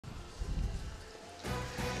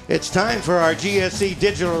It's time for our GSC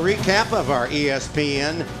digital recap of our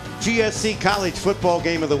ESPN GSC College Football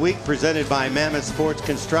Game of the Week presented by Mammoth Sports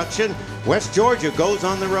Construction. West Georgia goes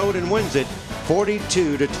on the road and wins it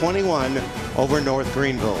 42-21 over North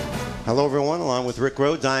Greenville. Hello everyone, along with Rick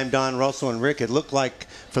Rhodes, I'm Don Russell. And Rick, it looked like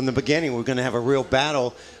from the beginning we're going to have a real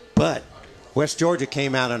battle, but West Georgia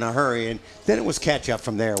came out in a hurry, and then it was catch up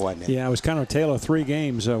from there, wasn't it? Yeah, it was kind of a tale of three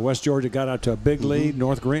games. West Georgia got out to a big lead.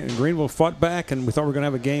 North Greenville fought back, and we thought we were going to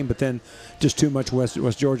have a game, but then just too much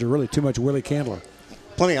West Georgia, really too much Willie Candler.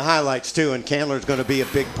 Plenty of highlights, too, and Candler's going to be a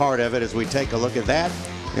big part of it as we take a look at that.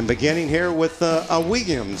 And beginning here with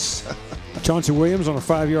Williams. Chauncey Williams on a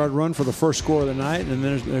 5-yard run for the first score of the night, and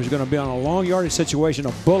then there's going to be on a long yardage situation,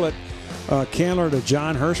 a bullet, Candler to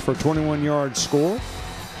John Hurst for a 21-yard score.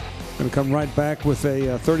 Going to come right back with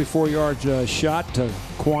a 34-yard shot to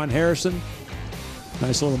Quan Harrison.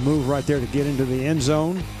 Nice little move right there to get into the end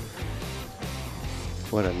zone.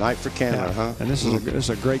 What a night for Candler, huh? And this is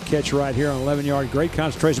a great catch right here on 11-yard. Great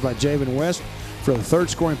concentration by Javen West for the third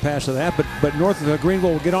scoring pass of that. But North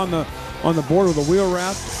Greenville will get on the board with a wheel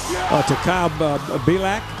route to Kyle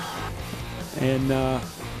Belak. And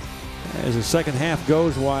as the second half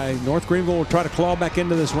goes, why North Greenville will try to claw back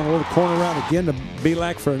into this one, a little corner route again to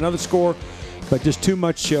Belak for another score, but just too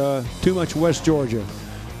much West Georgia.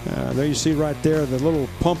 There you see right there the little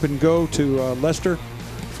pump and go to Lester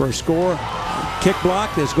for a score. Kick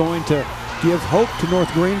block is going to give hope to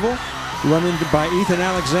North Greenville. Run into by Ethan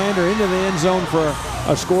Alexander into the end zone for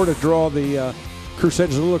a score to draw the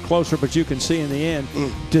Crusaders a little closer, but you can see in the end,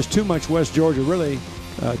 just too much West Georgia, really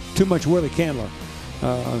too much Willie Candler.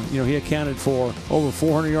 He accounted for over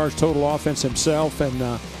 400 yards total offense himself,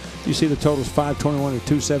 and you see the totals 521 to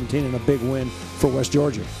 217 and a big win for West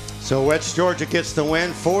Georgia. So West Georgia gets the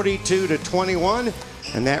win 42-21,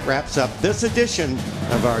 and that wraps up this edition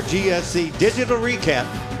of our GSC Digital Recap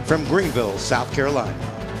from Greenville, South Carolina.